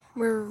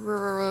We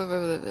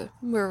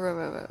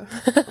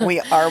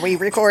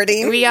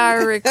recording? We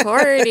are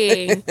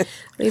recording. Let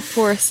me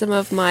pour some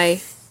of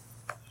my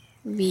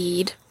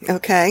mead.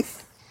 Okay.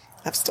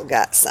 I've still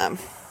got some.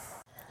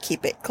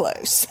 Keep it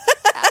close.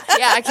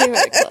 Yeah, I keep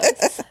it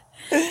close.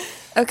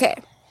 Okay.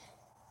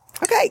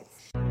 Okay.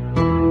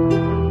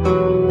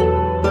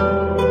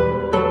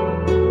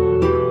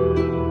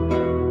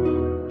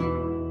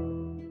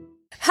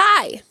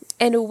 Hi,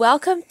 and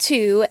welcome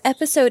to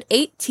episode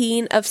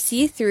 18 of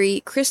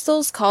C3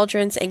 Crystals,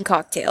 Cauldrons, and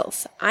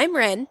Cocktails. I'm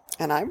Ren.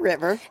 And I'm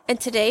River.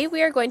 And today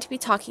we are going to be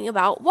talking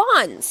about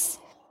wands.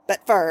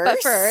 But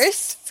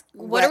first,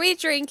 what are we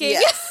drinking?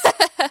 Yes.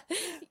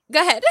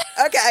 Go ahead.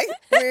 Okay.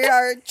 We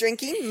are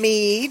drinking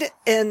mead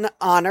in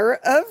honor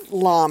of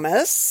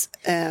Lammas.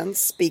 And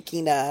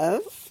speaking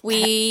of...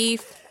 We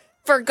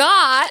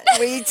forgot.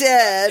 We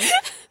did.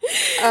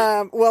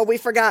 We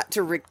forgot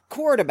to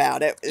record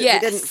about it.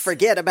 Yes. We didn't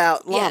forget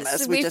about Lammas.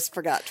 Yes, we just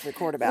forgot to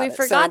record about it. We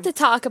forgot to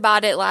talk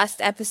about it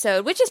last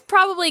episode, which is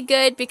probably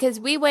good because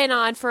we went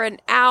on for an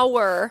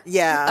hour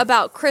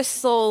about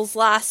crystals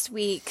last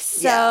week.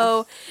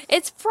 So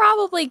it's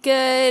probably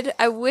good.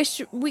 I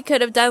wish we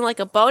could have done like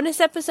a bonus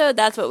episode.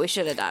 That's what we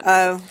should have done.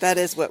 Oh, that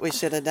is what we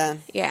should have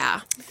done.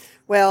 Yeah.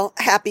 Well,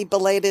 happy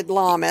belated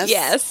Lammas.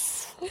 Yes.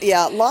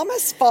 Yeah,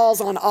 Lammas falls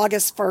on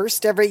August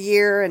 1st every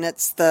year, and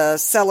it's the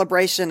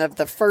celebration of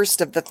the first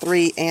of the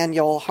 3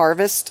 annual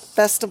harvest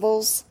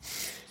festivals.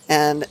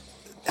 And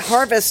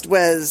harvest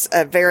was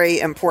a very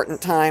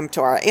important time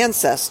to our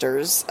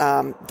ancestors.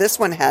 This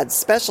one had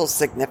special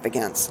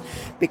significance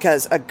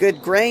because a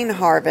good grain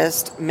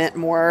harvest meant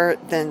more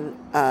than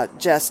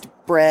just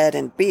bread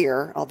and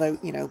beer, although,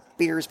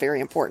 beer is very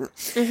important.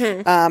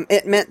 Mm-hmm.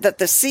 It meant that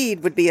the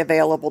seed would be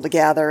available to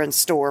gather and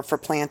store for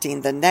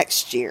planting the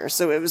next year.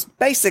 So it was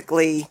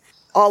basically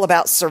all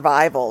about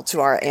survival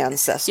to our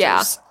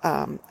ancestors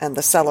and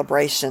the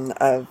celebration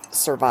of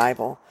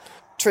survival.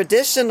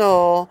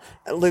 Traditional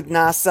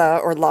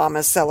Lugnasa or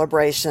Lammas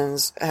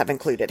celebrations have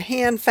included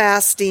hand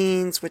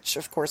fastings, which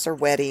of course are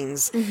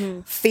weddings,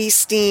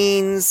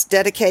 feastings,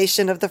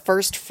 dedication of the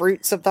first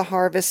fruits of the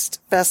harvest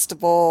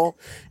festival,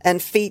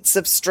 and feats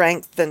of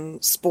strength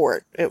and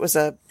sport. It was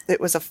a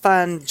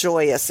fun,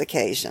 joyous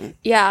occasion.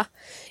 Yeah.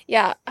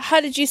 Yeah.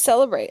 How did you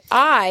celebrate?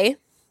 I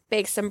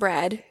baked some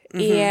bread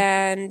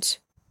and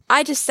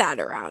I just sat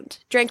around,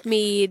 drank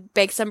mead,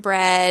 baked some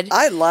bread.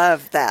 I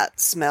love that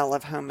smell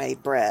of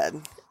homemade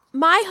bread.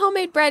 My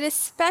homemade bread is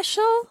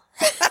special.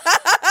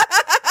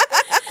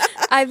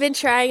 I've been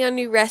trying on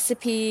new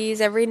recipes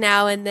every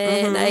now and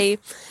then.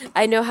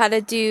 I know how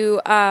to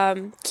do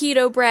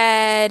keto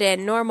bread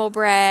and normal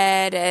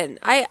bread, and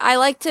I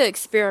like to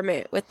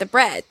experiment with the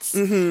breads.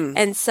 Mm-hmm.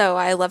 And so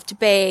I love to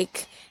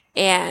bake.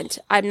 And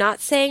I'm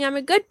not saying I'm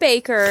a good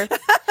baker.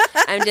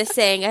 I'm just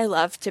saying I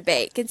love to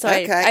bake. And so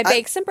I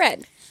bake some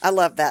bread. I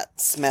love that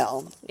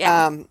smell.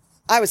 Yeah.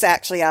 I was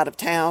actually out of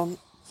town,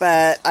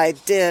 but I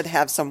did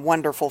have some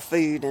wonderful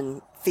food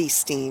and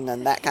feasting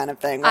and that kind of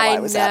thing while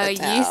I was out of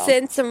town. You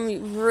sent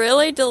some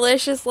really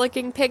delicious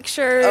looking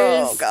pictures.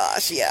 Oh,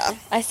 gosh, yeah.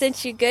 I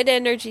sent you good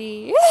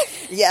energy.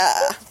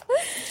 Yeah.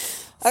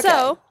 Okay.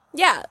 So,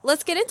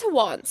 let's get into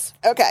wands.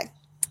 Okay.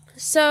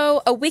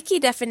 So, a wiki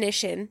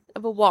definition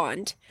of a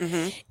wand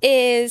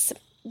is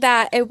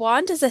that a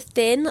wand is a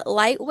thin,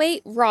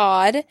 lightweight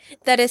rod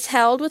that is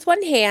held with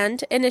one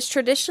hand and is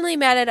traditionally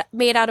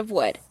made out of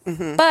wood,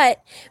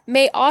 but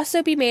may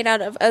also be made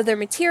out of other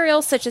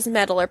materials such as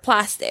metal or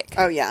plastic.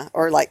 Oh, yeah.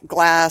 Or like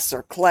glass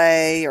or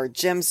clay or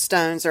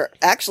gemstones or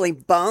actually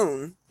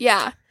bone.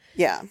 Yeah.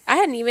 Yeah. I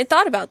hadn't even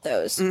thought about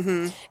those.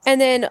 Mm-hmm. And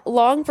then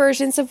long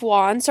versions of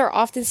wands are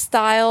often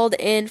styled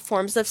in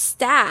forms of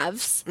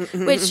staves,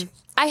 which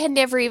I had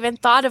never even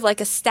thought of like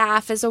a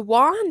staff as a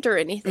wand or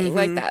anything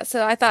like that.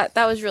 So I thought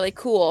that was really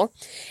cool.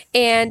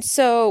 And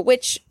so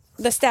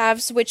the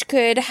staves, which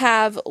could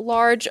have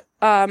large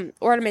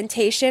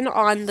ornamentation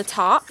on the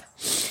top.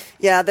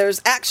 Yeah,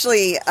 there's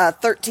actually a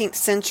 13th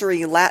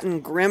century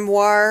Latin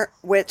grimoire,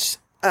 which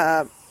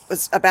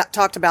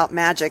talked about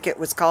magic. It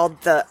was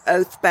called the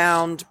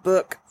Oathbound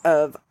Book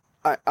of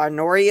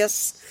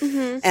Honorius,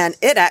 and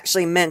it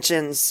actually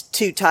mentions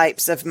 2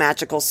 types of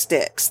magical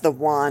sticks, the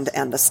wand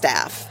and the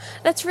staff.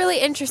 That's really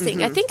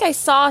interesting. I think I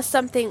saw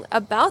something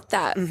about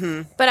that,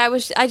 but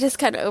I just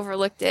kind of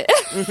overlooked it.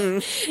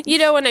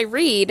 When I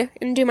read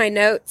and do my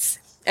notes,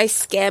 I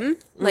skim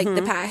like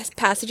the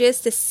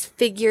passages to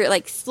figure,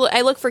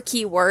 I look for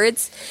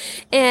keywords,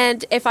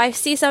 and if I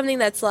see something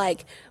that's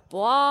like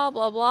blah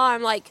blah blah,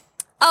 I'm like,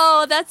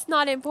 oh, that's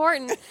not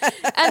important.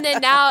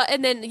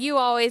 And then you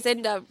always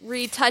end up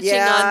retouching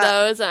on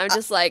those. And I'm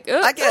just like,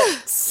 ooh. I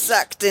get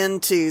sucked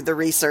into the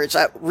research.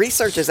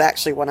 Research is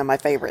actually one of my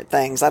favorite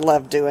things. I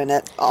love doing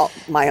it all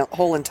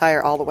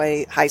the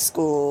way high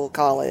school,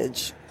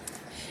 college.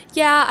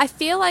 Yeah, I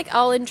feel like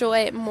I'll enjoy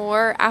it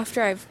more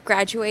after I've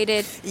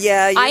graduated.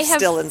 Yeah, you're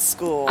still in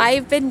school.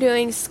 I've been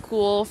doing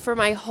school for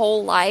my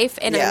whole life,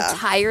 and I'm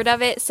tired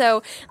of it.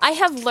 So I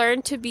have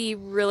learned to be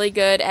really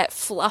good at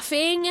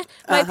fluffing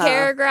my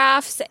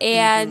paragraphs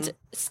and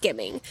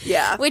skimming.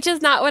 Yeah. Which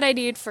is not what I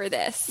need for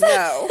this.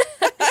 No.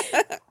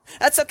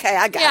 That's okay.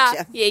 I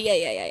got you.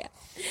 Yeah.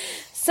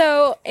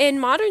 So, in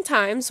modern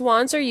times,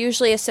 wands are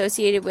usually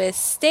associated with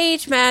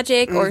stage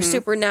magic or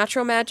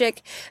supernatural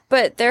magic,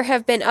 but there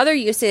have been other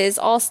uses,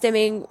 all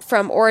stemming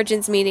from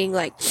origins, meaning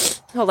like,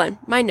 hold on,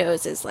 my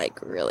nose is like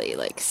really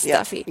like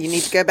stuffy. Yep. You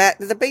need to go back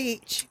to the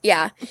beach.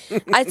 Yeah,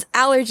 it's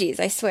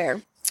allergies, I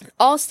swear.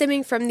 All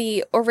stemming from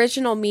the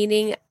original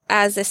meaning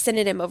as a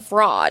synonym of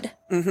rod,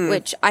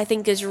 which I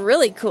think is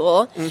really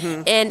cool.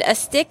 And a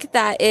stick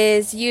that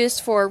is used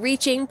for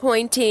reaching,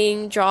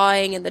 pointing,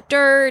 drawing in the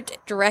dirt,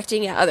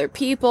 directing at other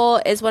people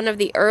is one of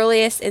the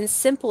earliest and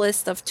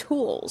simplest of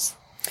tools.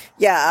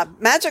 Yeah,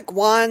 magic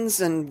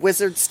wands and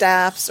wizard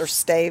staffs, or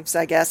staves,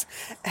 I guess,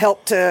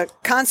 help to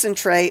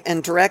concentrate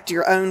and direct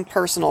your own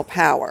personal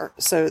power.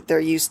 So they're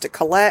used to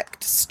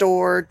collect,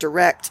 store,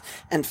 direct,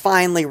 and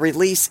finally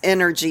release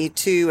energy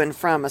to and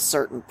from a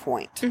certain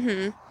point.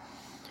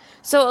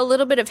 So a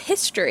little bit of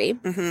history.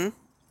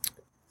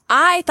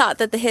 I thought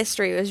that the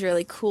history was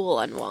really cool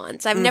on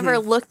wands. I've never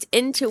looked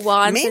into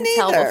wands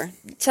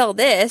until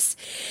this.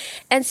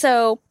 And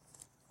so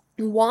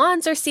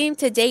wands are seen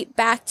to date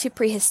back to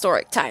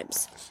prehistoric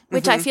times,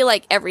 which I feel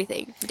like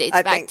everything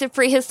dates back to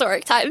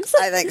prehistoric times.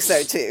 I think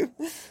so too.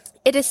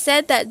 It is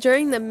said that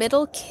during the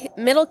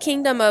Middle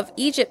Kingdom of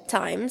Egypt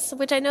times,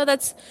 which I know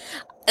that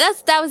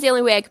was the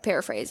only way I could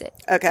paraphrase it.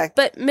 Okay.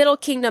 But Middle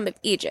Kingdom of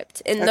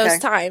Egypt in those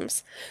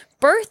times,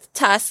 birth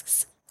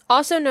tusks,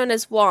 also known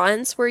as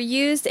wands, were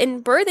used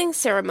in birthing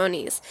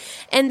ceremonies,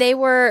 and they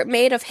were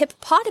made of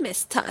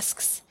hippopotamus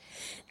tusks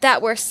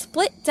that were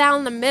split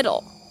down the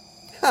middle.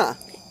 Huh.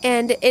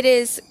 And it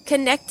is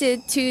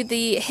connected to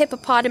the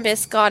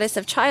hippopotamus goddess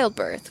of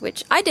childbirth,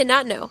 which I did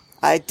not know.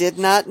 I did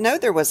not know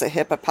there was a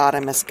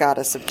hippopotamus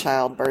goddess of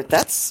childbirth.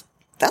 That's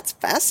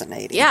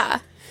fascinating. Yeah.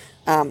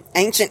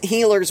 Ancient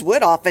healers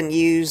would often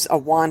use a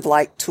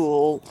wand-like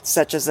tool,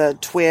 such as a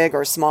twig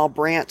or small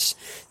branch,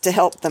 to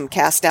help them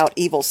cast out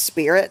evil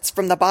spirits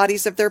from the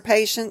bodies of their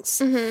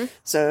patients.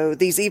 So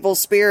these evil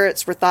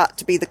spirits were thought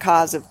to be the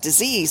cause of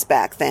disease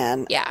back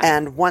then. Yeah.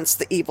 And once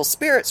the evil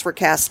spirits were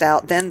cast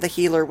out, then the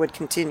healer would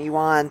continue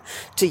on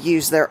to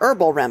use their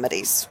herbal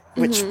remedies,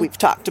 which we've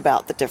talked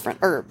about, the different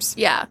herbs.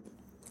 Yeah.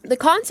 The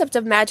concept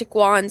of magic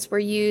wands were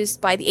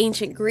used by the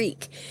ancient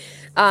Greek.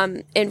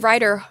 And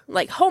writer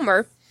like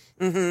Homer,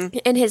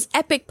 in his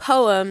epic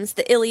poems,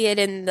 the Iliad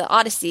and the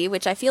Odyssey,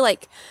 which I feel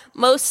like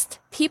most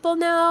people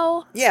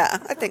know. Yeah,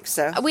 I think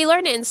so. We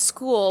learn it in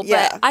school,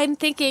 but I'm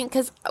thinking,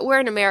 because we're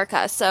in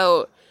America,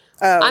 so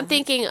I'm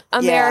thinking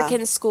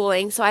American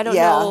schooling, so I don't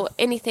know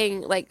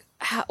anything like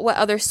what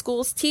other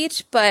schools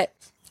teach, but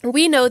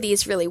we know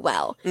these really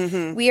well.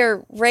 We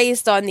are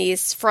raised on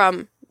these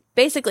from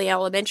basically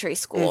elementary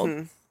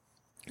school.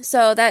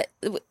 So that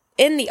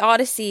in the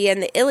Odyssey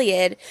and the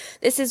Iliad,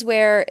 this is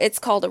where it's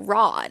called a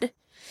rod.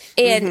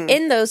 And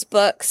in those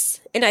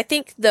books, and I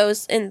think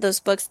in those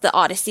books, the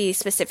Odyssey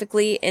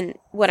specifically, and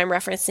what I'm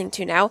referencing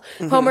to now,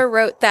 Homer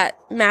wrote that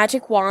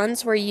magic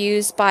wands were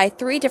used by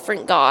 3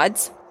 different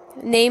gods,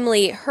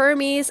 namely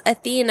Hermes,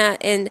 Athena,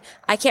 and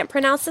I can't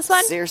pronounce this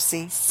one?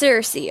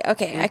 Circe.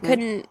 Okay, I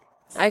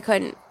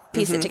couldn't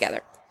piece it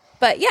together.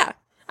 But yeah,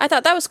 I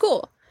thought that was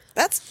cool.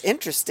 That's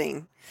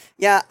interesting.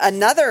 Yeah,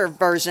 another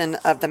version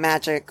of the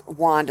magic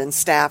wand and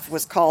staff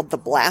was called the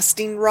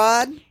blasting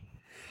rod.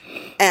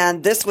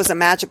 And this was a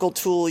magical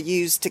tool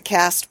used to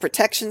cast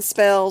protection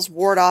spells,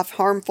 ward off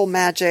harmful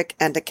magic,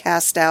 and to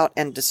cast out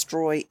and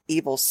destroy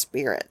evil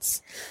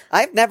spirits.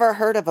 I've never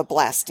heard of a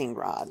blasting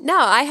rod. No,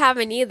 I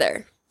haven't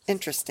either.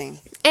 Interesting.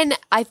 And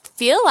I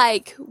feel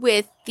like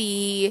with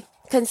the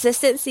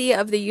consistency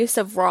of the use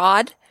of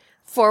rod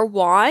for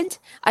wand,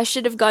 I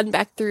should have gone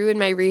back through in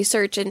my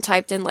research and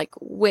typed in like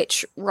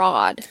which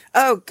rod.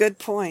 Oh, good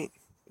point.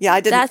 Yeah, I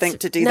didn't think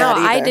to do that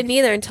either. No, I didn't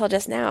either until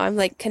just now. I'm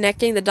like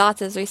connecting the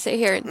dots as we sit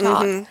here and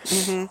talk.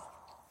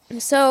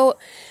 So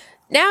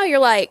now you're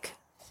like,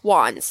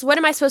 wands. What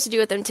am I supposed to do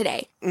with them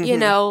today? You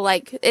know,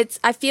 like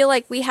I feel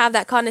like we have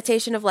that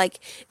connotation of like,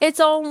 it's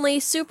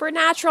only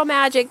supernatural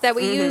magic that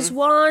we use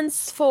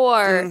wands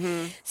for.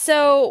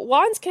 So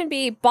wands can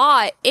be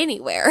bought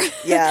anywhere.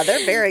 Yeah,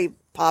 they're very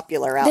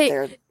popular out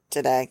there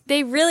today.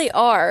 They really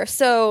are.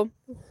 So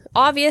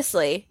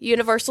obviously,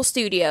 Universal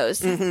Studios,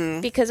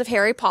 because of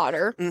Harry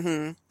Potter.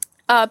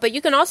 But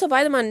you can also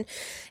buy them on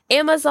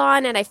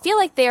Amazon, and I feel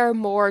like they are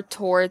more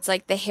towards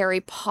like the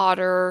Harry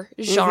Potter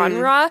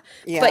genre.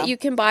 Yeah. But you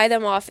can buy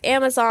them off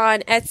Amazon,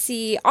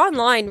 Etsy,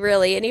 online,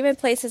 really, and even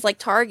places like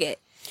Target.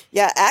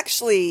 Yeah,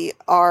 actually,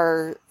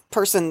 our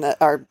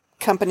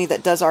company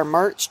that does our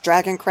merch,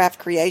 Dragoncraft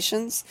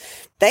Creations,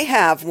 they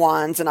have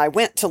wands, and I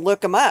went to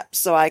look them up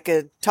so I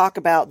could talk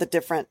about the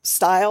different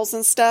styles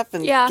and stuff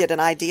and get an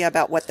idea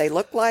about what they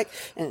look like,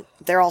 and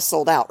they're all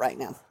sold out right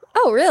now.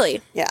 Oh,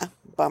 really? Yeah,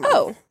 bummer.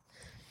 Oh,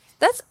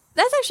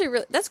 That's actually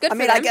really, that's good for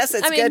them. I guess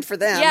it's good for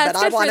them, yeah,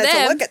 but I wanted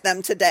to look at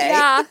them today.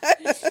 Yeah.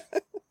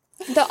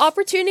 The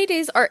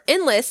opportunities are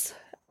endless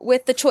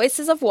with the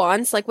choices of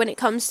wands, like when it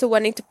comes to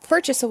wanting to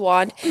purchase a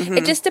wand.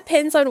 It just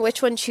depends on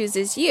which one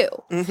chooses you.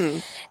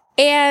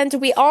 And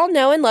we all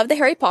know and love the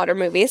Harry Potter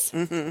movies,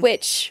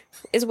 which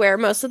is where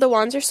most of the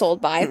wands are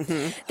sold by.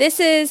 This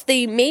is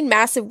the main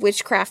massive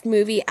witchcraft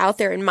movie out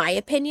there, in my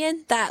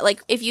opinion, that,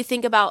 like, if you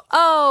think about,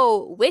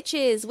 oh,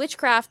 witches,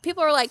 witchcraft,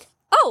 people are like,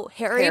 oh,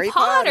 Harry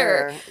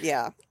Potter.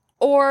 Yeah.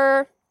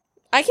 Or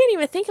I can't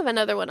even think of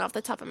another one off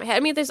the top of my head. I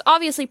mean, there's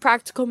obviously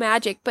practical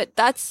magic, but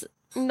that's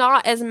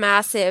not as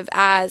massive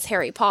as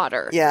Harry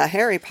Potter. Yeah,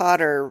 Harry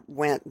Potter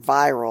went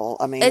viral.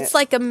 I mean, it's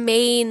like a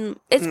main,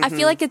 I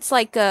feel like it's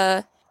like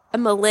a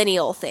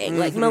millennial thing.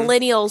 Like,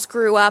 millennials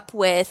grew up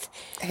with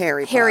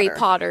Harry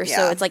Potter, yeah.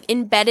 so it's like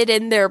embedded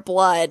in their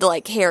blood,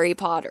 like Harry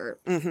Potter.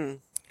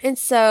 And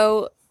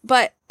so,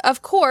 but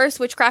of course,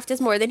 witchcraft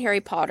is more than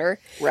Harry Potter.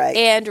 Right.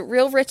 And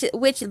real witches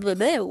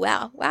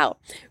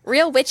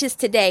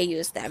today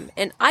use them.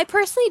 And I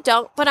personally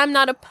don't, but I'm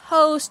not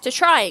opposed to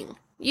trying.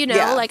 You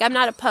know, like, I'm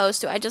not opposed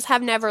to it. I just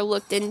have never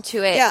looked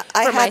into it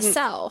for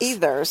myself.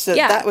 Either. So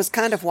that was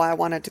kind of why I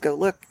wanted to go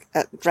look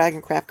at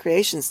Dragoncraft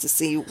Creations to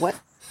see what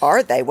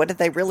are they? What do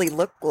they really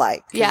look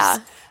like? 'Cause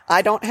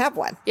I don't have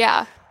one.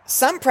 Yeah.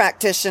 Some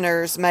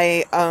practitioners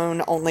may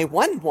own only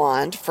one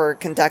wand for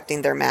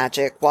conducting their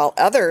magic, while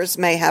others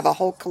may have a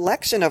whole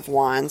collection of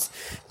wands,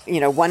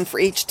 one for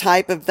each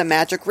type of the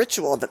magic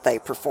ritual that they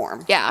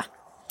perform. Yeah.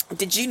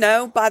 Did you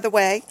know, by the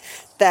way,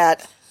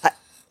 that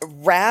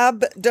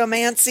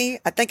rhabdomancy,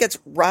 I think it's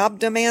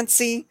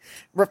rhabdomancy,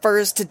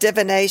 refers to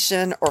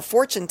divination or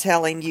fortune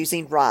telling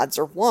using rods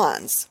or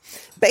wands?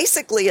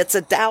 Basically, it's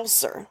a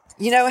dowser.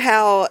 You know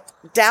how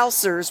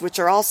dowsers, which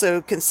are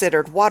also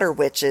considered water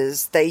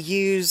witches, they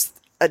use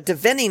a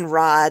divining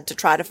rod to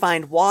try to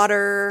find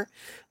water.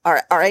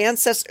 Our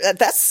ancestors,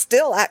 that's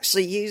still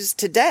actually used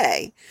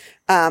today.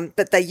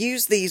 But they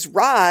use these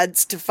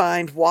rods to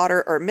find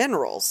water or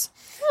minerals.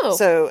 Oh.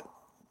 So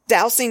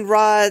dowsing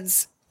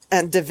rods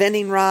and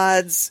divining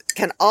rods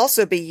can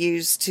also be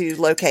used to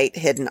locate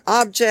hidden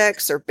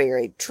objects or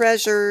buried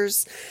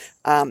treasures.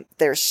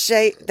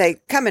 They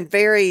come in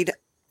varied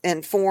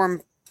in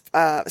form.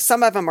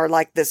 Some of them are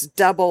like this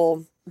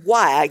double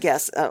Y, I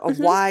guess, a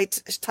Y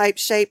type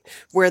shape,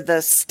 where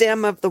the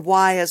stem of the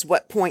Y is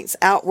what points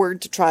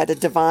outward to try to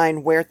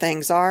divine where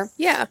things are.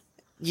 Yeah.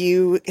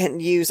 You can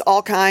use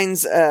all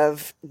kinds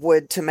of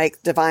wood to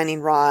make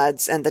divining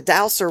rods, and the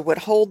dowser would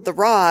hold the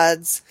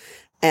rods,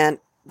 and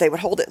they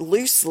would hold it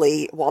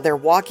loosely while they're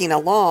walking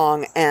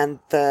along, and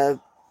the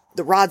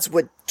rods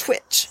would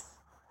twitch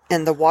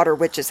in the water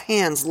witch's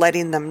hands,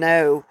 letting them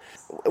know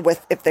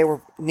if they were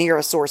near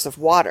a source of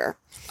water.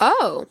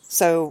 Oh.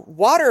 So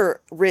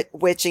water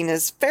witching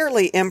is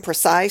fairly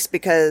imprecise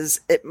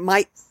because it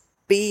might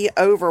be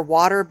over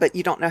water, but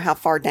you don't know how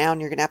far down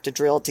you're going to have to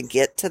drill to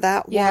get to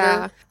that water.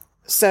 Yeah.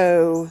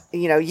 So,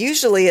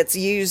 usually it's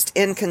used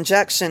in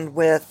conjunction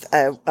with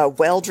a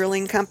well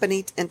drilling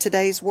company in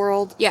today's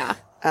world. Yeah.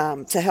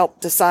 To help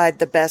decide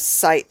the best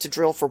site to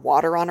drill for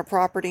water on a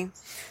property.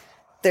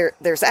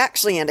 There's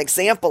actually an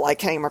example I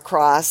came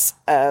across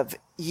of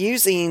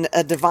using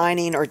a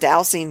divining or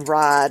dowsing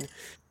rod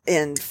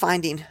in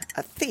finding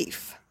a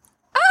thief.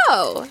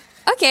 Oh,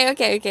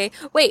 okay.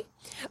 Wait,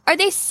 are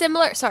they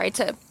similar?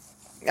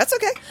 That's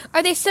okay.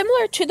 Are they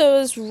similar to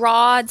those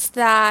rods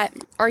that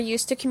are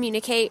used to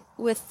communicate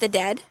with the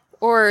dead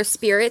or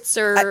spirits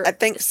or I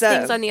think so.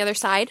 Things on the other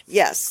side?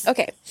 Yes.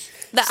 Okay.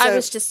 I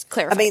was just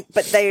clarifying.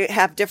 But they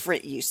have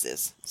different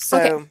uses. So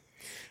Okay.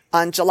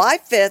 On July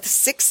 5th,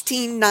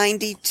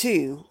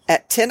 1692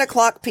 at 10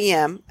 o'clock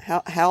p.m.,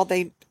 how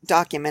they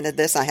documented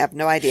this, I have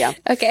no idea.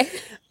 Okay.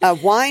 A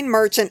wine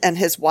merchant and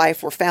his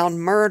wife were found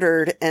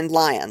murdered in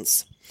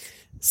Lyons.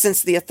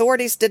 Since the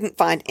authorities didn't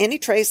find any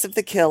trace of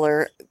the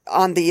killer,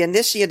 on the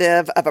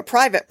initiative of a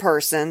private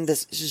person,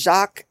 this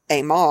Jacques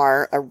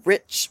Aymar, a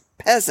rich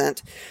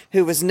peasant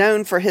who was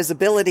known for his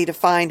ability to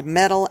find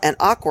metal and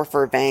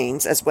aquifer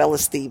veins, as well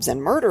as thieves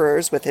and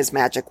murderers with his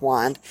magic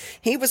wand,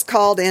 he was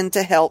called in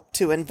to help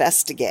to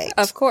investigate.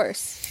 Of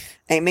course.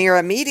 Aymar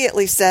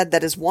immediately said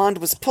that his wand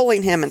was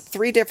pulling him in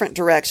 3 different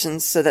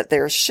directions so that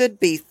there should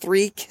be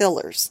 3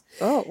 killers.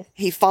 Oh.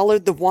 He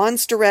followed the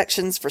wand's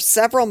directions for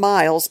several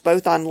miles,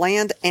 both on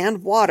land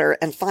and water,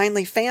 and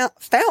finally found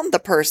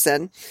the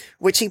person,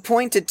 which he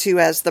pointed to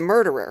as the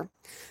murderer.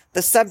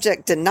 The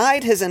subject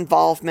denied his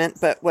involvement,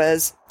 but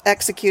was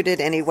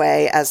executed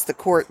anyway, as the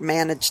court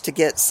managed to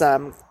get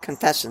some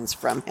confessions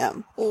from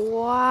him.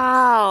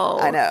 Wow.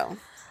 I know.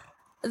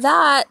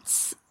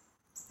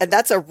 And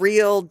that's a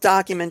real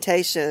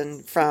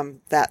documentation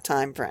from that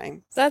time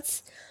frame.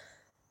 That's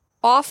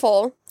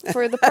awful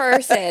for the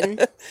person.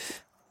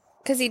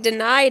 Because he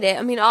denied it.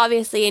 I mean,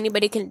 obviously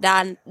anybody can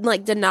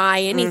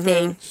deny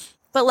anything.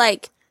 But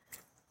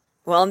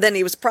well, and then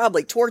he was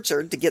probably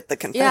tortured to get the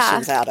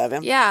confessions out of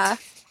him. Yeah.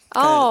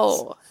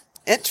 Oh.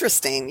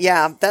 Interesting.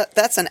 Yeah,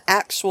 that's an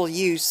actual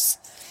use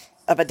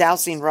of a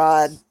dowsing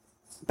rod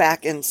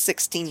back in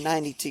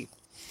 1692.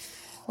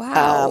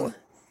 Wow.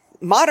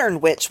 Modern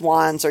witch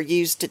wands are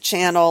used to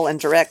channel and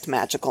direct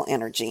magical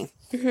energy.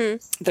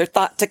 They're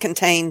thought to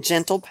contain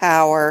gentle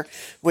power,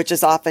 which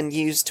is often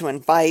used to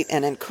invite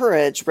and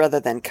encourage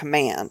rather than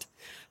command.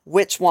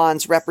 Witch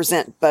wands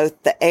represent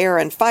both the air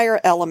and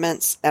fire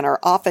elements and are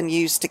often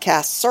used to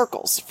cast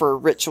circles for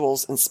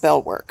rituals and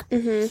spell work.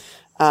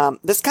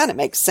 This kind of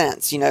makes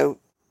sense.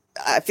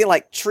 I feel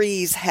like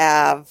trees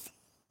have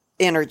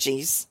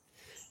energies,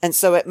 and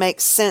so it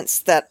makes sense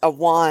that a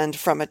wand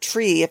from a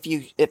tree,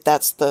 if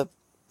that's the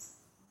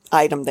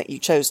item that you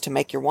chose to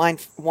make your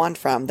wand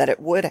from, that it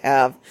would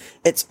have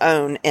its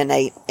own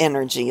innate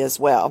energy as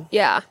well.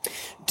 Yeah.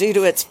 Due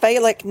to its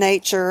phallic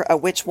nature, a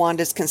witch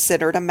wand is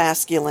considered a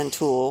masculine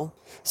tool.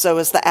 So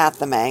is the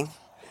athame.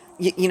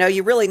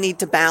 You really need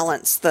to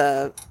balance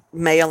the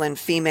male and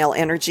female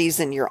energies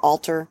in your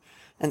altar.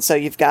 And so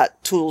you've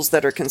got tools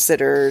that are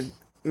considered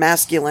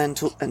masculine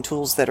and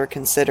tools that are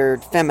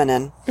considered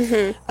feminine.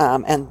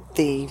 And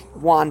the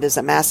wand is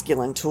a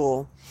masculine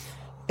tool.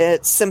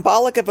 It's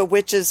symbolic of a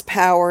witch's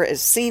power,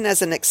 is seen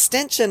as an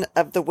extension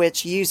of the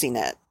witch using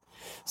it.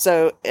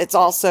 So it's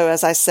also,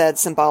 as I said,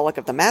 symbolic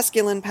of the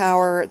masculine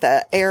power,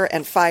 the air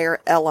and fire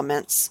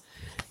elements.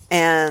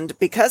 And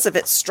because of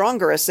its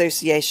stronger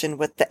association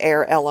with the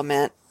air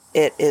element,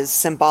 it is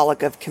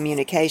symbolic of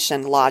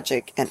communication,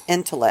 logic, and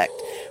intellect,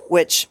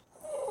 which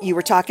you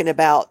were talking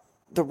about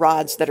the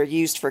rods that are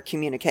used for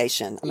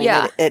communication. I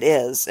mean, it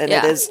is. And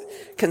it is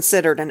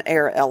considered an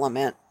air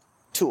element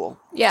tool.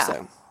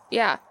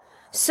 Yeah.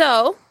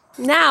 So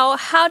now,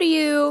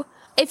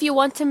 if you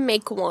want to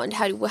make one,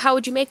 how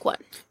would you make one?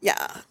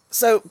 Yeah.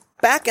 So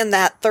back in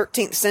that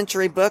 13th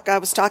century book I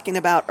was talking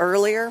about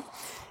earlier,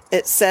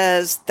 it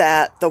says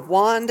that the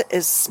wand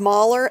is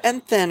smaller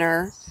and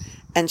thinner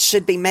and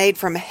should be made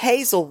from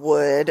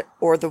hazelwood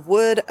or the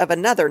wood of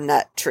another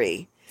nut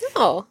tree.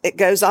 Oh. It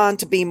goes on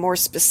to be more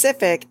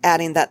specific,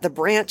 adding that the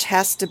branch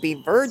has to be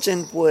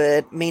virgin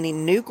wood,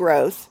 meaning new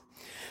growth,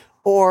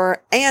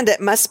 and it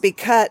must be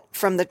cut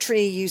from the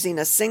tree using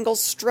a single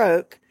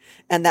stroke,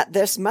 and that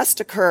this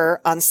must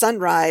occur on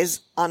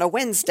sunrise on a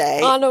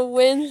Wednesday. On a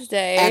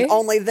Wednesday. And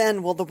only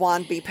then will the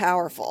wand be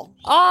powerful.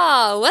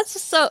 Oh,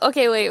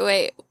 okay,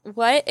 wait.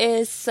 What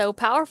is so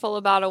powerful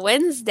about a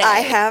Wednesday? I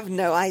have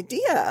no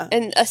idea.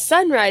 And a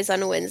sunrise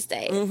on a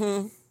Wednesday.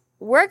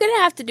 We're going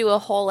to have to do a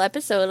whole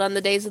episode on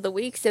the days of the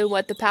week, so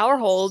what the power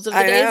holds of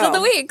the days of the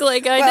week. I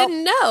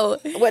didn't know.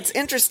 What's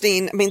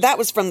interesting, I mean, that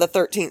was from the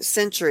 13th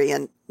century,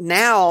 and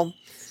now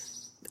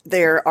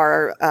there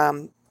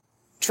are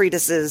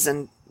treatises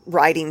and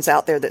writings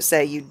out there that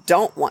say you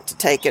don't want to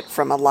take it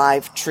from a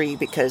live tree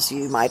because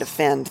you might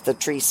offend the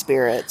tree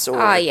spirits or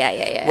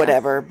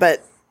whatever.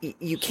 But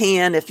you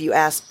can if you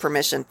ask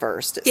permission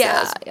first, it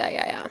says.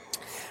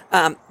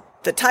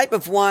 The type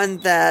of one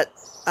that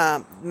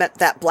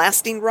that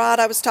blasting rod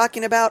I was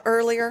talking about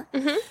earlier,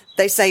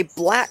 they say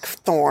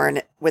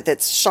blackthorn with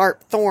its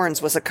sharp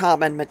thorns was a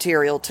common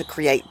material to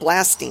create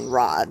blasting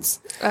rods.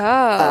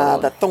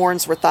 The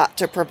thorns were thought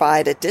to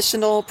provide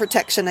additional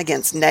protection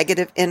against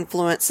negative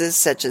influences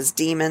such as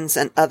demons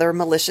and other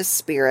malicious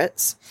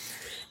spirits.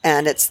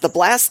 And it's the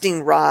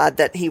blasting rod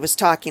that he was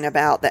talking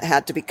about that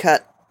had to be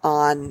cut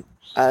on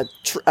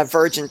a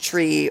virgin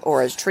tree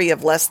or a tree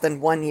of less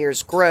than 1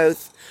 year's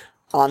growth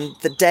on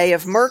the day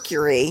of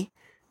Mercury,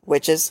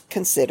 which is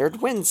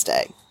considered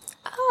Wednesday.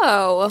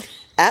 Oh.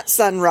 At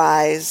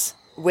sunrise,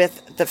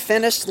 with the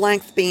finished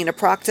length being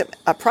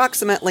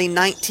approximately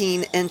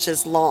 19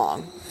 inches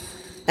long.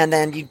 And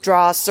then you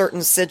draw certain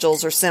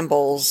sigils or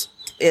symbols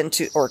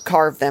or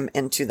carve them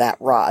into that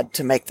rod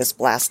to make this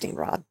blasting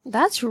rod.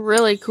 That's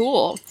really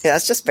cool. Yeah,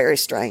 it's just very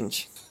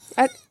strange.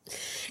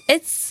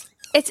 It's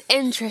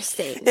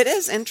interesting. It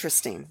is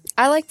interesting.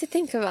 I like to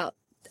think about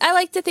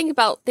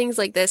things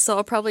like this, so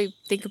I'll probably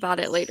think about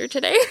it later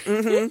today.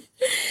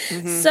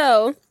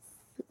 So,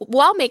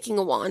 while making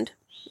a wand,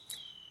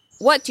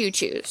 what do you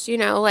choose?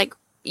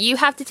 You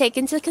have to take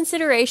into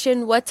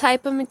consideration what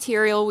type of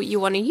material you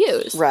want to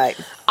use. Right.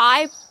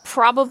 I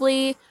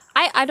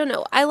don't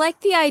know. I like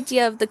the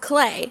idea of the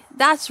clay.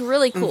 That's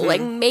really cool.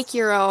 Make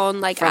your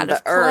own, out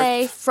of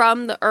clay,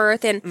 from the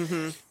earth.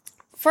 And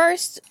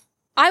first,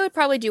 I would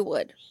probably do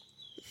wood.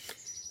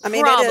 I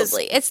mean,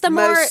 probably. It's the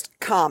most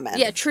common.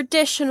 Yeah,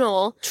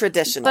 traditional.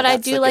 Traditional. But I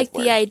do like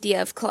the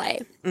idea of clay.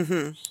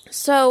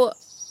 So,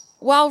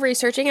 while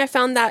researching, I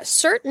found that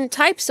certain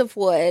types of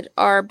wood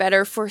are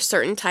better for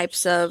certain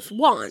types of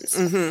wands.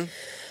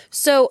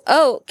 So,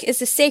 oak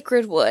is a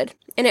sacred wood,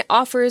 and it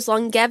offers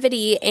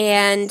longevity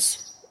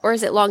or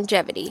is it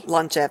longevity?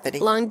 Longevity.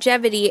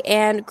 Longevity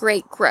and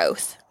great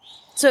growth.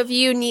 So if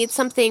you need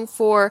something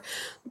for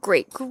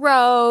great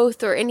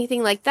growth or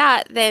anything like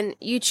that, then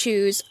you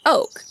choose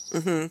oak.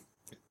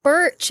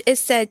 Birch is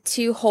said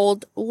to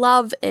hold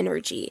love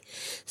energy.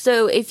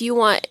 So if you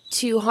want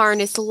to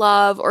harness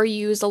love or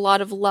use a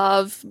lot of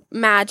love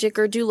magic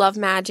or do love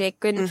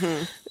magic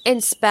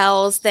and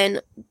spells,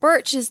 then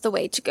birch is the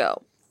way to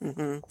go.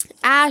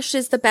 Ash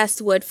is the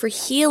best wood for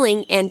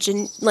healing and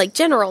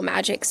general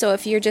magic. So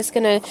if you're just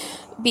going to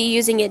be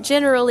using it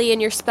generally in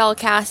your spell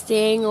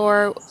casting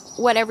or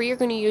whatever you're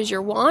going to use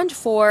your wand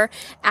for,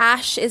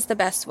 ash is the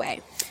best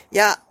way.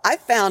 Yeah, I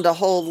found a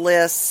whole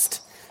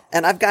list,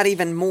 and I've got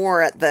even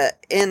more at the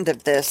end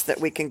of this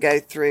that we can go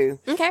through.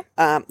 Okay.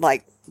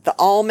 Like the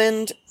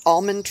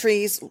almond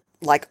trees,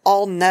 like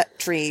all nut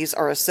trees,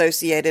 are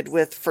associated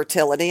with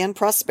fertility and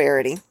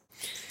prosperity.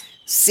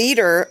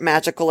 Cedar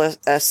magical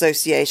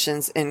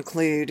associations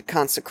include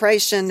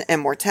consecration,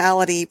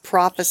 immortality,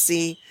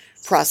 prophecy,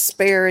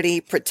 prosperity,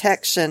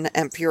 protection,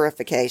 and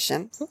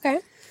purification.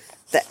 Okay.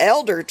 The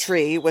elder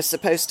tree was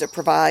supposed to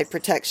provide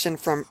protection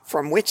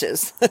from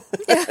witches.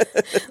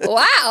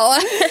 Wow.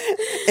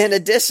 In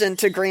addition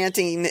to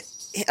granting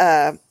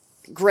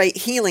great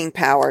healing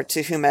power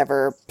to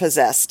whomever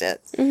possessed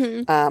it.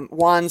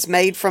 Wands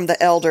made from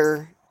the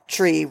elder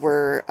tree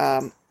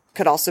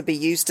could also be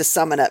used to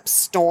summon up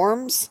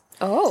storms.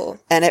 Oh.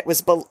 And it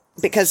was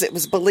because it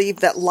was believed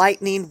that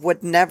lightning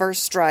would never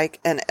strike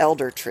an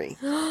elder tree.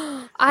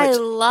 I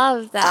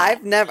love that.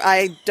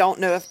 I don't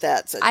know if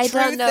that's a true thing.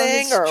 I don't know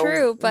if it's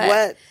true, but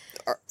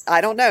what,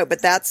 I don't know,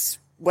 but that's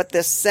what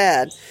this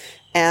said.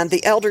 And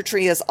the elder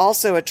tree is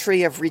also a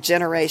tree of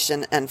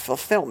regeneration and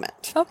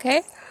fulfillment.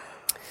 Okay.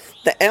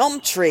 The elm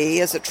tree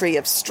is a tree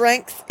of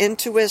strength,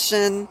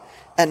 intuition,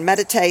 and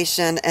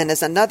meditation, and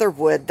is another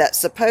wood that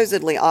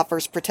supposedly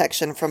offers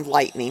protection from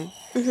lightning.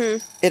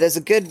 It is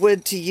a good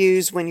wood to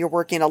use when you're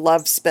working a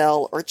love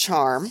spell or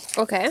charm.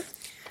 Okay.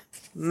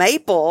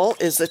 Maple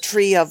is a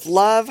tree of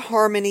love,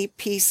 harmony,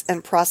 peace,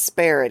 and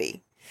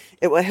prosperity.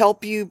 It will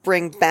help you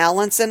bring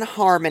balance and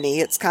harmony.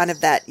 It's kind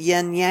of that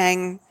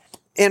yin-yang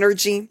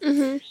energy.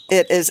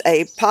 It is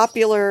a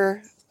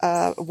popular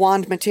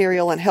wand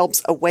material and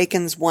helps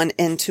awakens one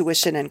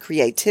intuition and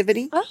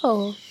creativity.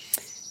 Oh.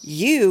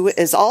 Yew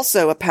is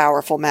also a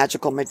powerful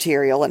magical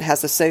material and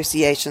has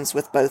associations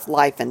with both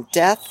life and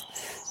death.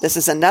 This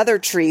is another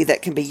tree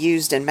that can be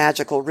used in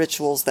magical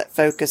rituals that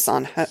focus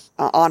on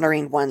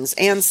honoring one's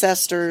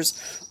ancestors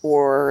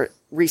or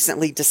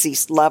recently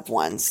deceased loved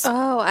ones.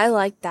 Oh, I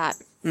like that.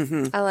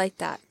 I like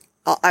that.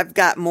 I've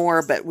got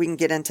more, but we can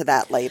get into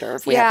that later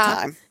if we have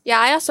time. Yeah,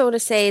 I also want to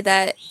say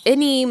that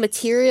any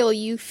material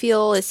you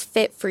feel is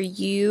fit for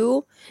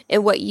you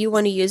and what you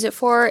want to use it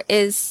for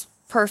is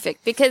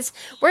perfect. Because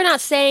we're not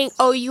saying,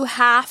 oh, you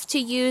have to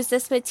use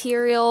this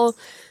material.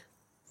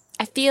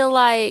 I feel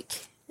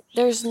like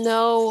there's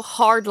no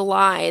hard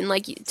line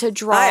to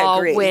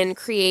draw when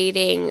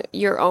creating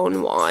your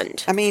own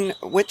wand. I mean,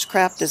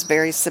 witchcraft is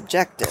very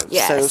subjective.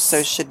 Yes.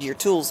 So should your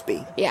tools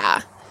be.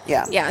 Yeah.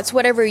 Yeah. Yeah, it's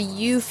whatever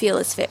you feel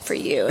is fit for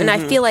you. And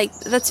I feel like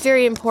that's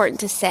very important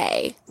to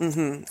say.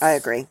 I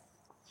agree.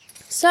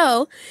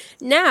 So,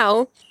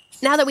 now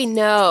that we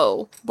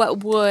know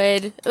what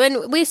wood,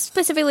 and we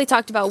specifically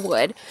talked about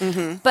wood,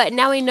 but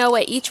now we know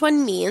what each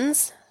one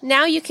means,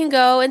 now you can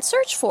go and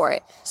search for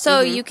it. So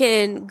you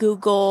can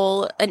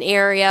Google an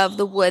area of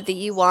the wood that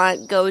you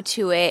want, go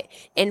to it,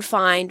 and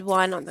find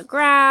one on the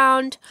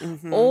ground,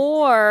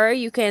 or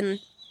you can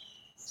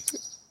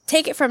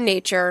take it from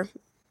nature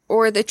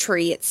or the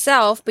tree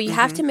itself, but you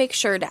have to make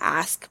sure to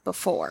ask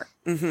before.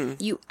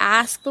 You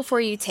ask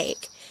before you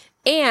take.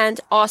 And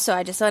also,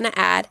 I just want to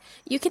add,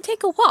 you can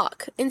take a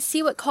walk and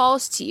see what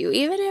calls to you,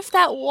 even if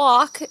that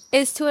walk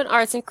is to an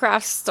arts and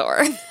crafts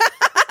store.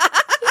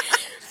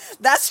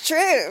 That's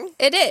true.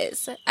 It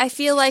is. I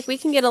feel like we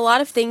can get a lot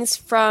of things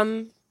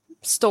from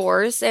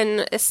stores,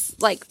 and it's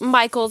like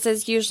Michael's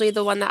is usually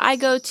the one that I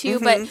go to,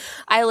 but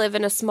I live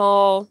in a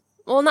small,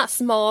 well, not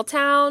small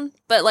town,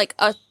 but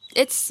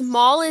it's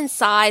small in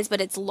size,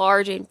 but it's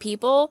large in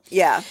people.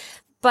 Yeah.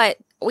 But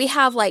we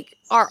have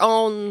our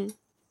own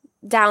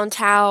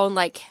downtown,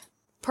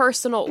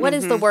 personal, what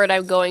is the word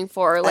I'm going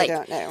for? I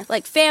don't know.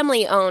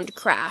 Family-owned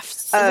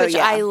crafts, which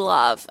yeah. I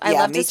love. I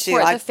love to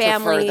support the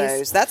families. Prefer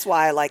those. That's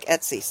why I like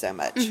Etsy so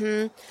much.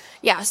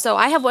 Yeah, so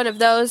I have one of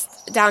those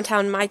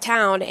downtown in my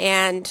town,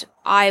 and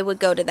I would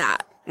go to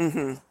that.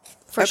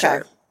 For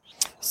sure.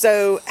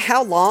 So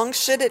how long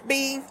should it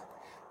be?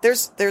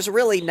 There's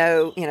really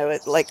no,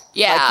 like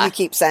you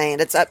keep saying,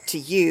 it's up to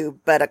you,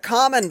 but a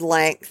common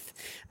length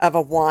of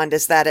a wand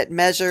is that it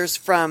measures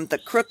from the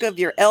crook of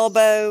your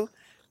elbow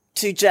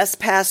to just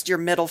past your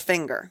middle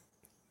finger.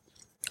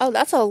 Oh,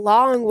 that's a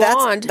long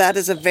wand. That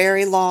is a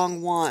very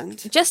long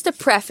wand. Just to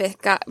preface,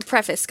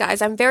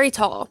 guys, I'm very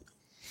tall.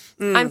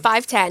 I'm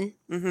 5'10",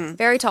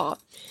 very tall.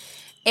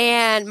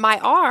 And my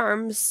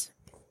arms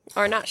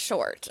are not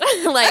short.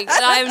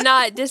 I'm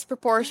not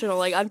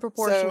disproportional,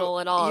 unproportional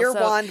at all. Your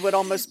wand would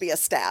almost be a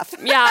staff.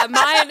 Yeah,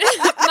 mine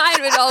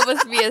would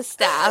almost be a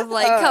staff.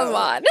 Come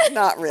on.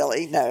 Not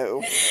really,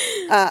 no.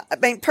 I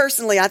mean,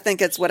 personally, I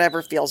think it's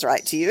whatever feels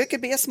right to you. It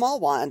could be a small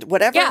wand.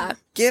 Whatever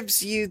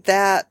gives you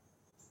that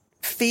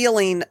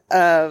feeling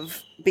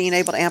of being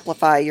able to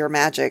amplify your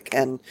magic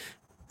and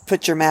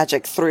put your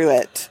magic through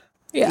it.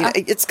 Yeah.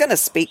 It's going to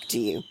speak to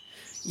you.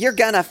 You're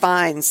going to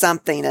find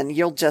something and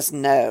you'll just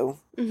know.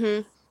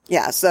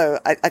 Yeah, so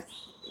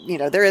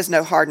there is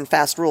no hard and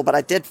fast rule, but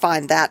I did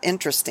find that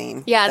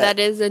interesting. Yeah, that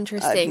is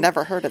interesting. I've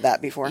never heard of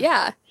that before.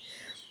 Yeah.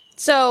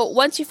 So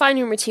once you find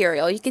your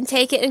material, you can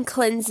take it and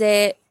cleanse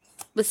it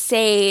with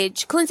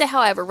sage. Cleanse it,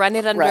 however, run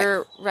it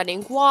under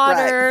running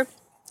water,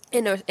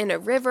 in a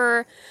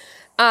river,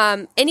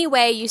 any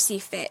way you see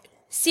fit.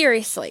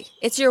 Seriously,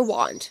 it's your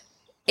wand.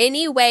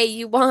 Any way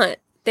you want.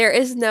 There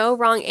is no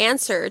wrong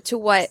answer to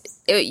what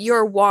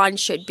your wand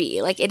should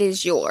be. Like, it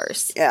is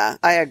yours. Yeah,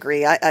 I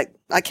agree. I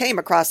came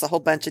across a whole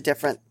bunch of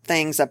different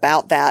things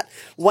about that.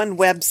 One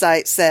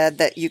website said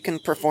that you can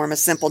perform a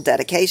simple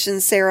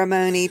dedication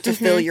ceremony to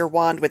fill your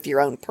wand with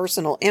your own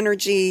personal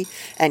energy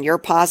and your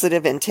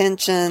positive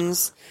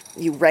intentions.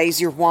 You raise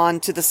your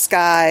wand to the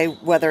sky,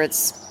 whether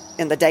it's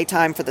in the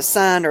daytime for the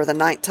sun or the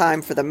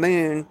nighttime for the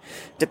moon,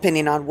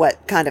 depending on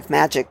what kind of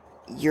magic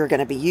you're going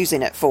to be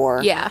using it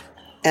for. Yeah.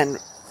 And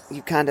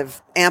you kind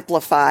of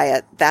amplify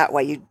it that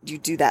way. You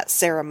do that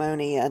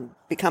ceremony and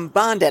become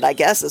bonded, I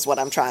guess is what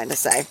I'm trying to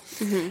say.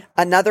 Mm-hmm.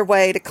 Another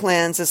way to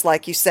cleanse is,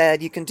 like you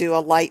said, you can do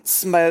a light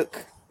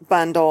smoke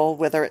bundle,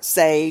 whether it's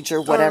sage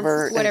or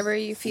whatever. Whatever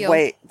you feel.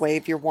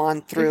 Wave your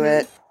wand through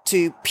it.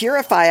 To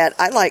purify it,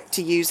 I like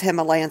to use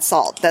Himalayan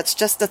salt. That's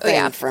just a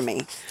thing for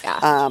me.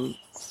 Yeah.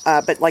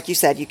 But like you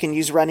said, you can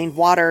use running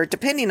water.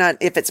 Depending on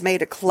if it's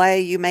made of clay,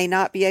 you may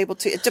not be able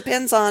to. It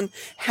depends on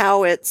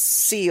how it's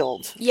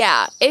sealed.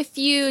 Yeah. If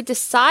you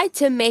decide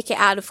to make it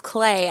out of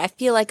clay, I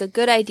feel like a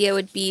good idea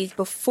would be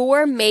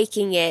before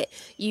making it,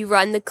 you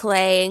run the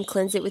clay and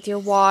cleanse it with your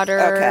water.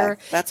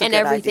 Okay. That's a and good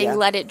everything, idea.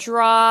 let it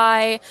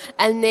dry,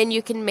 and then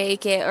you can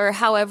make it. Or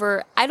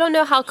however, I don't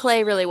know how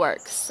clay really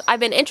works. I've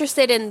been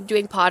interested in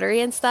doing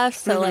pottery and stuff.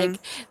 So like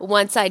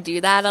once I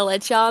do that, I'll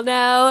let y'all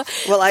know.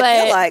 Well, I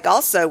feel like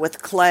also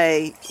with clay,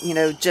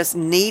 just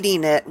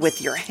kneading it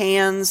with your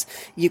hands,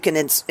 you can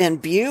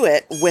imbue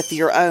it with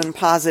your own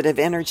positive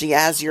energy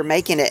as you're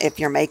making it, if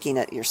you're making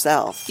it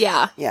yourself.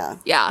 Yeah. Yeah.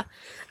 Yeah.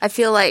 I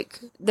feel like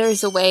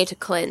there's a way to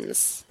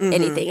cleanse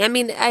anything. I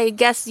mean, I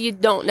guess you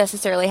don't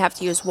necessarily have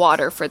to use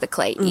water for the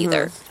clay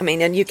either. I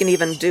mean, and you can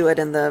even do it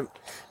in the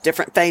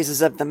different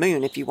phases of the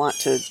moon if you want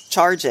to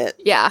charge it.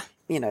 Yeah.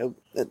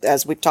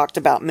 As we've talked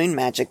about moon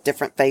magic,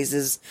 different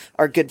phases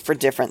are good for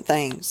different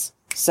things.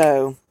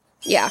 So,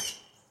 yeah.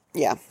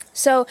 Yeah.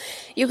 So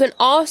you can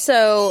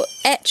also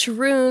etch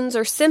runes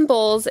or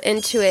symbols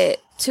into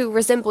it to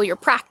resemble your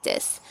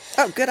practice.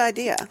 Oh, good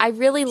idea. I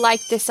really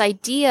like this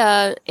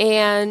idea,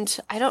 and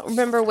I don't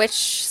remember which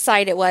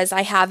site it was.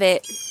 I have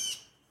it.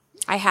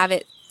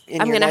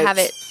 I'm going to have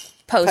it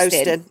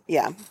posted.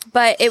 Yeah.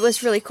 But it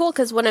was really cool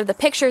because one of the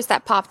pictures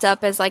that popped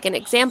up as like an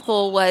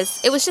example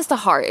it was just a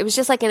heart. It was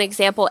just like an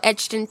example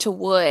etched into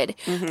wood.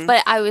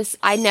 But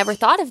I never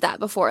thought of that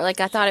before. Like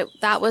I thought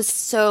that was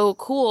so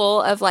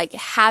cool of like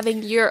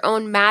having your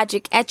own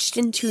magic etched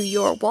into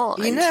your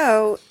wand.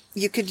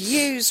 You could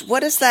use,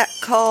 what is that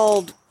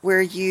called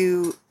where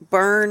you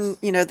burn,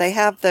 they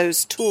have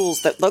those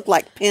tools that look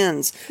like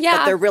pins,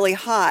 but they're really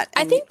hot.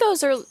 I think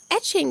those are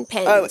etching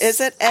pens. Oh, is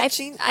it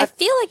etching? I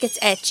feel like it's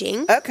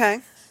etching.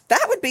 Okay.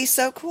 That would be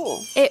so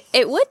cool.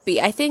 It would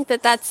be. I think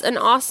that's an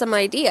awesome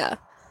idea.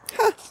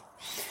 Huh.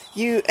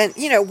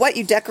 What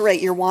you decorate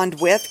your wand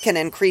with can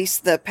increase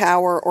the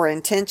power or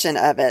intention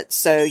of it.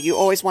 So you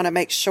always want to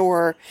make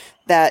sure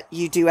that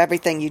you do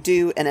everything you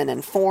do in an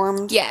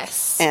informed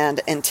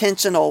and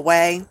intentional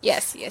way.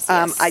 Yes.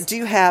 I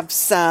do have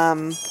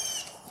some,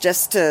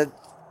 just to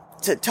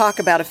talk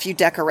about a few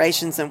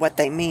decorations and what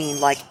they mean,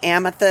 like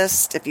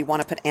amethyst. If you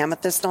want to put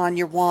amethyst on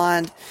your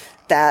wand,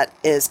 that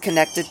is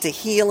connected to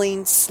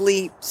healing,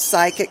 sleep,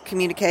 psychic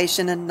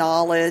communication, and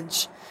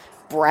knowledge.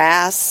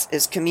 Brass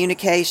is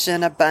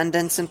communication,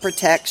 abundance, and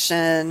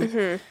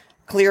protection.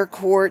 Clear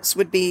quartz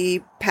would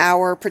be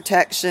power,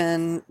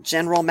 protection,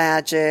 general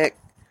magic.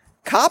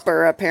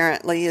 Copper,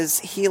 apparently, is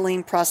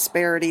healing,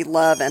 prosperity,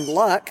 love, and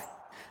luck.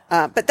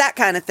 But that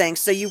kind of thing.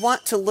 So you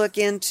want to look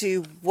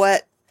into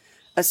what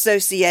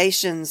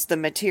associations the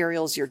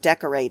materials you're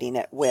decorating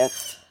it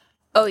with.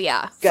 Oh,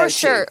 yeah. For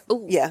sure.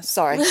 Ooh. Yeah,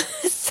 sorry.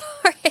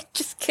 Sorry, I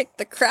just kicked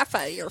the crap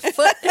out of your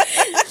foot.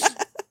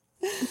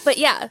 But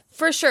yeah,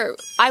 for sure.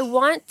 I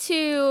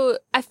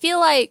feel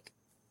like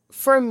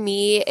for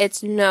me,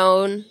 it's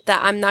known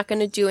that I'm not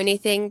going to do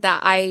anything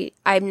that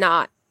I'm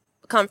not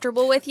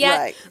comfortable with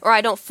yet, or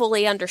I don't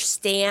fully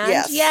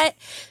understand yet.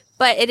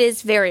 But it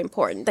is very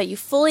important that you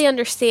fully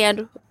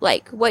understand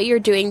like what you're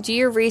doing. Do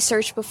your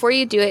research before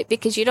you do it,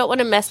 because you don't want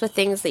to mess with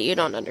things that you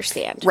don't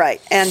understand.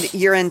 Right. And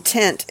your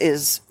intent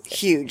is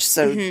huge.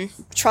 So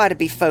try to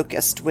be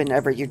focused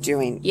whenever you're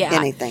doing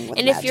anything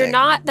with magic. If you're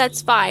not,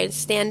 that's fine.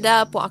 Stand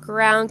up, walk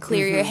around,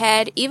 clear your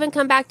head, even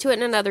come back to it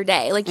in another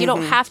day. Like you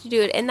don't have to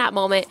do it in that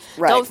moment.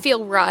 Right. Don't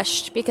feel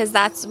rushed, because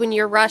that's when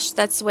you're rushed.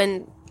 That's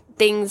when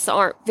things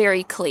aren't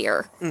very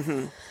clear.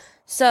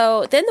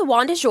 So then the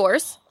wand is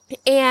yours,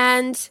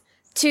 and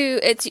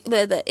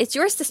it's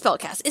yours to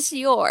spellcast. It's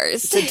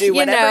yours to do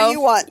whatever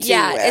you want to.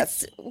 Yeah,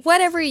 it's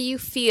whatever you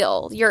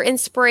feel, your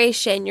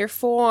inspiration, your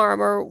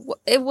form, or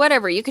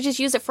whatever. You could just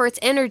use it for its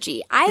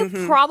energy. I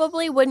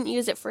probably wouldn't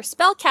use it for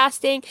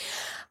spellcasting.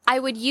 I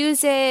would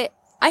use it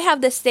I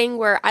have this thing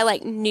where I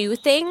like new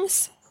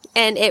things,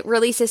 and it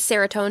releases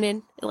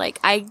serotonin. Like,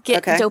 I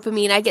get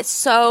dopamine. I get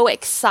so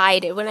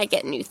excited when I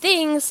get new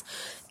things.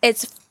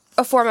 It's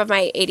a form of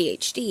my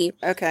ADHD.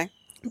 Okay.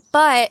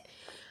 But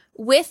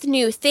with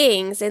new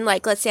things, and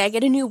like, let's say I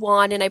get a new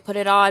wand and I put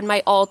it on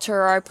my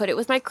altar, or I put it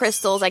with my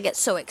crystals, I get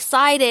so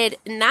excited,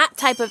 and that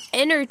type of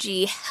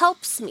energy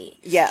helps me.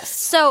 Yes.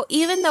 So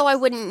even though I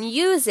wouldn't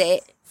use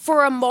it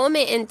for a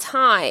moment in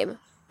time,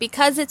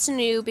 because it's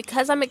new,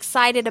 because I'm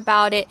excited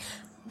about it,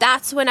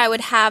 that's when I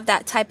would have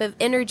that type of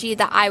energy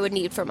that I would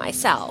need for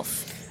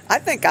myself. I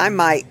think I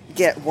might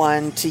get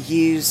one to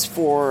use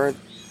for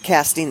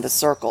casting the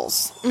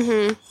circles.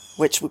 Mm-hmm.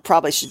 Which we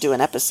probably should do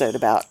an episode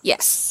about.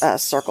 Yes.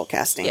 Circle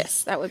casting.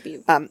 Yes, that would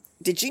be.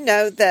 Did you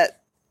know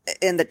that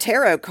in the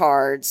tarot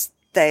cards,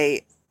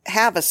 they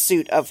have a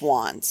suit of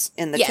wands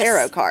in the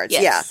tarot cards?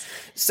 Yes. Yeah.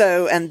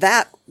 So, and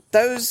that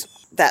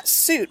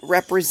suit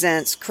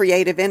represents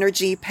creative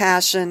energy,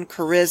 passion,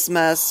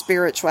 charisma,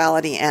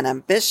 spirituality, and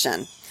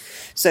ambition.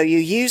 So you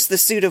use the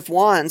suit of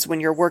wands when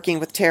you're working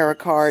with tarot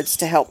cards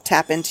to help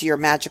tap into your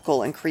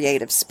magical and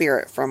creative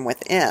spirit from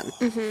within.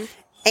 Mm-hmm.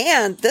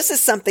 And this is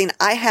something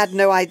I had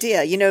no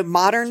idea. You know,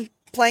 modern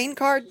playing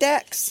card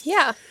decks?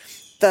 Yeah.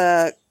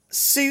 The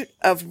suit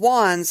of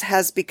wands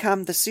has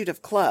become the suit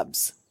of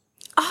clubs.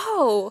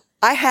 Oh.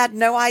 I had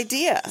no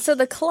idea. So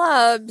the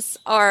clubs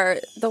are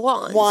the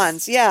wands.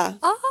 Wands, yeah.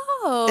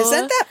 Oh.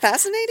 Isn't that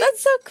fascinating?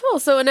 That's so cool.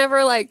 So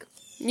whenever, like,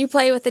 you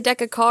play with a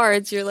deck of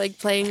cards, you're, like,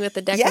 playing with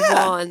a deck of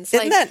wands.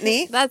 Isn't that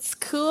neat? That's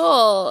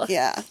cool.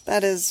 Yeah,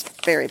 that is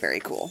very, very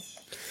cool.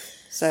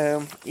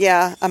 So,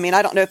 yeah, I mean,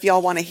 I don't know if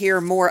y'all want to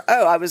hear more.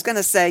 Oh, I was going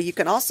to say you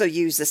can also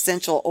use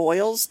essential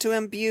oils to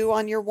imbue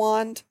on your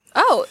wand.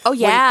 Oh,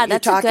 yeah,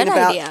 that's a good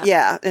idea.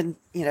 Yeah, and,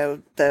 you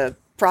know, the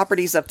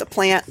properties of the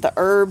plant, the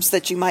herbs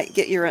that you might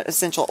get your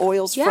essential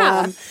oils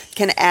from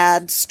can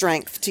add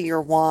strength to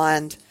your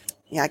wand.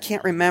 Yeah, I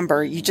can't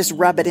remember. You just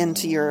rub it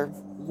into your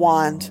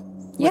wand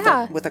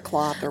with a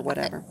cloth or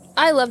whatever.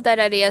 I love that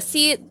idea.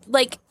 See,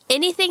 like,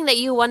 anything that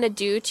you want to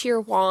do to your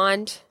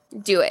wand,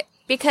 do it.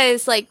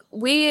 Because, like,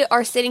 we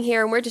are sitting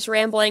here and we're just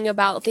rambling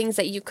about things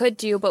that you could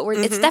do, but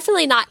it's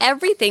definitely not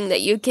everything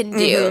that you can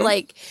do.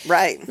 Like,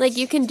 like,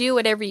 you can do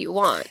whatever you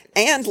want.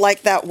 And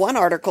like that one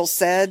article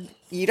said,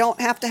 you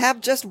don't have to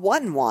have just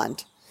one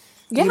wand.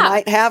 Yeah. You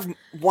might have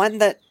one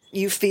that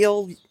you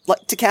feel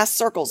like to cast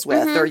circles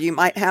with, or you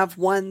might have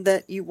one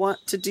that you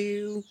want to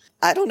do,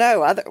 I don't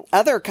know,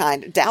 other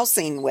kind,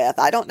 dowsing with.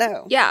 I don't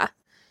know. Yeah.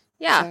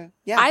 Yeah. So,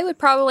 yeah. I would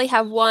probably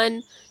have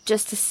one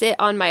just to sit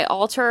on my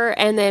altar,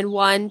 and then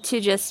one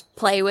to just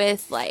play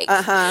with, like,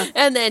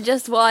 and then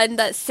just one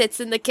that sits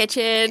in the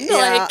kitchen. Yeah,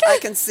 like. I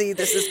can see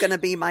this is going to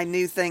be my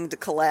new thing to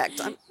collect.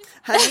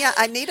 Honey,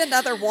 I need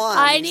another one.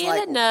 I need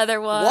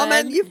another one.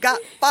 Woman, you've got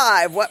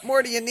 5. What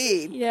more do you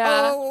need?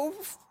 Yeah. Oh,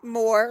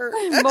 more.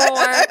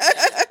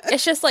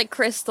 It's just like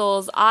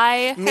crystals.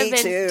 I have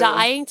been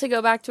dying to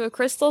go back to a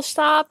crystal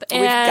shop.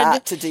 And we've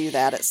got to do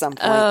that at some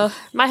point.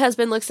 My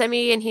husband looks at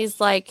me and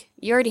he's like,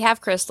 you already have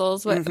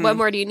crystals. What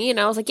more do you need? And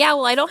I was like, yeah,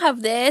 well, I don't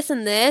have this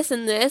and this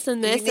and this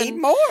and this. You need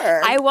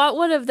more. I want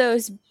one of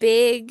those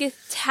big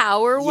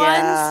tower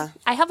ones.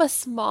 I have a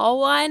small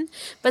one,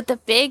 but the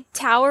big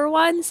tower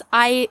ones,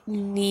 I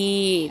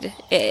need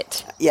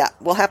it. Yeah,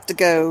 we'll have to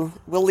go.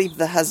 We'll leave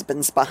the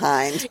husbands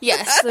behind.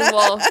 Yes, and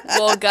we'll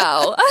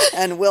go.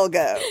 And we'll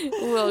go.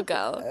 We'll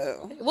go.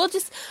 Oh.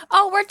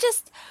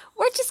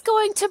 We're just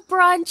going to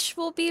brunch.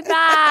 We'll be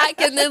back.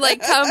 And then,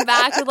 like, come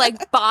back with,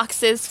 like,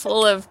 boxes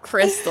full of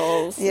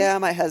crystals. Yeah,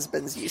 my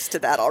husband's used to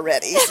that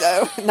already.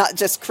 So, not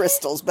just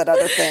crystals, but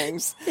other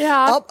things.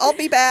 Yeah. I'll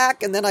be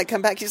back. And then I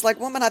come back. He's like,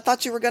 woman, I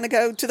thought you were going to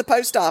go to the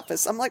post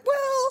office. I'm like,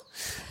 well,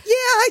 yeah,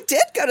 I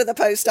did go to the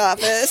post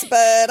office,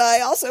 but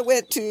I also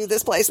went to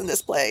this place and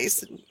this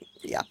place.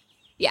 Yeah.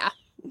 Yeah.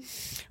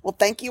 Well,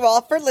 thank you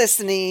all for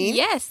listening.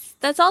 Yes,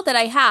 that's all that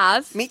I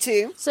have. Me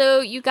too. So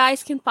you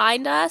guys can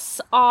find us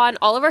on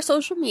all of our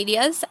social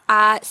medias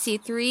at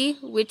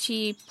C3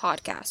 Witchy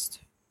Podcast.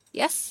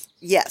 Yes?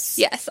 Yes.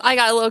 Yes, I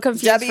got a little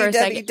confused for a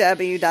second.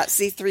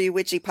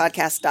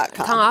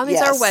 www.c3witchypodcast.com is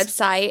our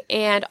website,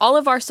 and all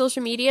of our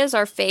social medias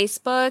are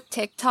Facebook,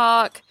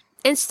 TikTok,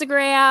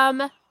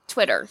 Instagram,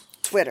 Twitter.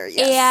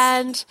 Yes.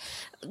 And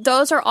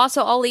those are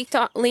also all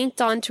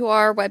linked onto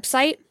our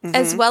website,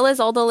 as well as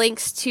all the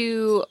links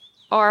to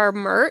our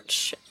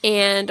merch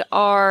and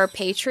our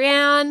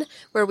Patreon,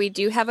 where we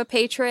do have a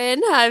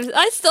patron.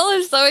 I still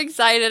am so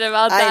excited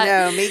about that. I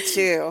know, me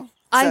too.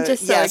 I'm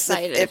just so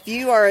excited. If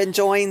you are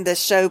enjoying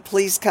this show,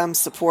 please come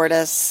support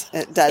us.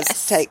 It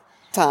does take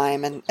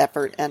time and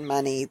effort and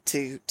money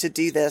to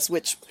do this,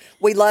 which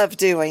we love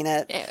doing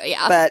it.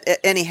 Yeah. But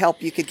any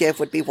help you could give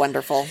would be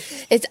wonderful.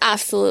 It's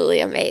absolutely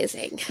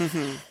amazing.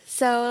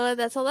 So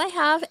that's all I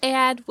have,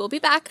 and we'll be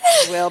back.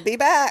 We'll be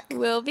back.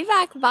 We'll be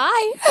back.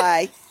 Bye.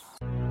 Bye.